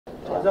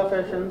Aza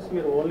fashions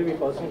మీరు only మీ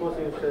personal కోసం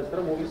use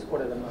చేస్తారా మూవీస్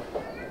కూడా ఏదన్నా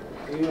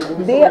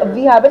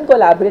we haven't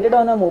collaborated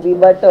on a movie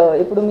but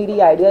ఇప్పుడు మీరు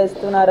ఈ ఐడియా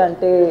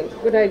ఇస్తున్నారంటే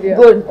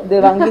good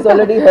Devangi has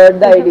already heard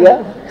the idea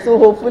so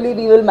hopefully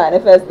we will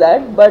manifest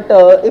that but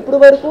ఇప్పుడు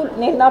వరకు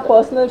నేను నా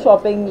పర్సనల్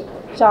షాపింగ్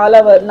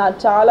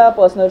చాలా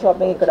పర్సనల్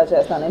షాపింగ్ ఇక్కడ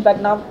చేస్తాను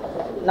ఇన్ఫాక్ట్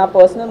నా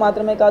పర్సనల్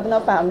మాత్రమే కాదు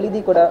నా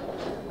ఫ్యామిలీది కూడా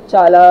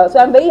చాలా so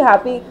I'm very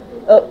happy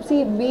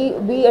see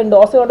we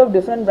endorse a lot of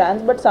different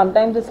brands but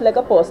sometimes it's like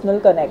a personal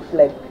connect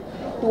like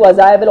to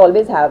Aza I will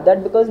always have that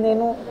because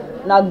నేను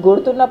నాకు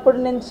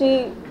గుర్తున్నప్పటి నుంచి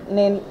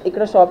నేను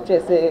ఇక్కడ షాప్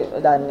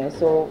చేసేదాన్ని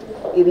సో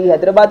ఇది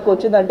హైదరాబాద్కి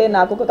వచ్చిందంటే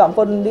నాకు ఒక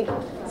కంఫర్ట్ ఉంది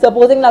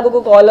సపోజింగ్ నాకు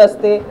ఒక కాల్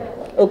వస్తే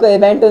ఒక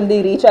ఈవెంట్ ఉంది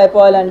రీచ్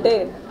అయిపోవాలంటే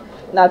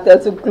నాకు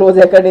తెలుసు క్లోజ్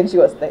ఎక్కడి నుంచి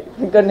వస్తాయి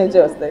ఇక్కడి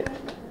నుంచే వస్తాయి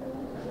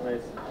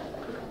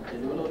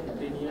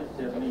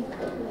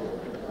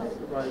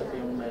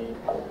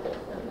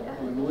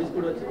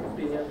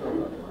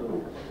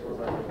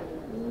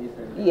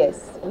Yes,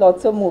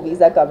 lots of movies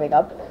are coming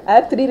up. I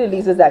have 3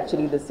 releases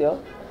actually this year.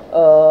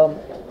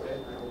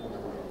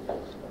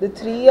 The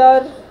 3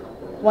 are,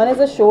 one is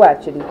a show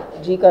actually,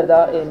 Ji Karda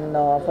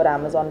for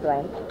Amazon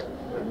Prime.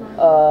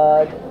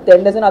 Then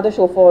there's another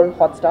show for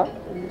Hotstar,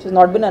 which has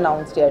not been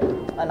announced yet,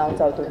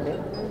 announced out today.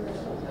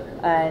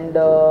 And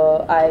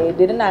I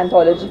did an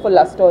anthology for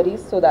love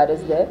stories, so that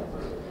is there.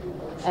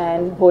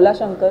 And Bhola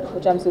Shankar,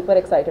 which I'm super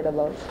excited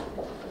about.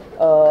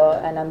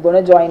 And I'm going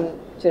to join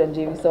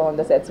Chiranjeevi sir on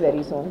the sets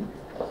very soon.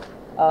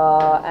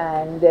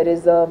 And there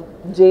is a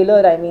Jailer.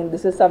 I mean,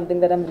 this is something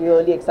that I'm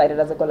really excited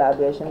as a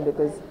collaboration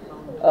because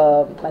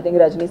I think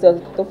Rajni sir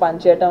to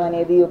panchetam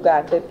anedi oka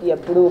actor ki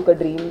eppudu oka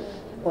dream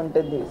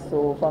untundi. So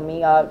for me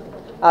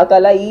aa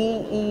kala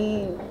ee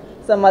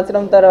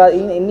samvatsaram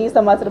tarvata inni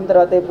samvatsaram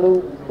tarvata eppudu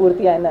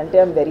poorthi ayindante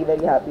I'm very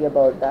very happy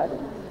about that.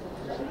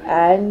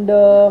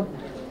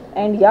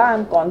 And yeah,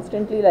 I'm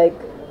constantly like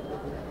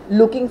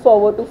looking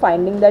forward to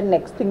finding that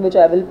next thing which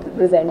I will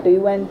present to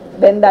you and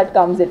when that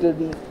comes it will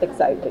be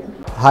exciting.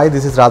 Hi,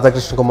 this is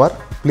Radhakrishna Kumar.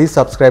 Please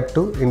subscribe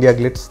to India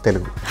Glitz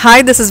Telugu. Hi,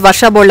 this is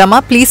Varsha Boldama.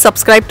 Please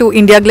subscribe to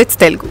India Glitz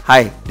Telugu.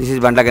 Hi, this is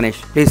Banda Ganesh.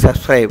 Please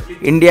subscribe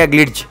India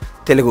Glitz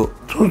Telugu.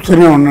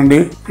 చూస్తూనే ఉండండి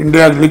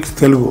India glitz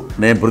Telugu.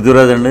 నేను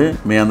పృథ్వీరాజ్ అండి,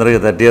 మీ అందరికీ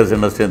 30 years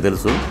industry అని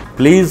తెలుసు.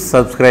 Please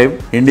subscribe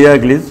India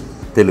glitz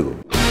Telugu.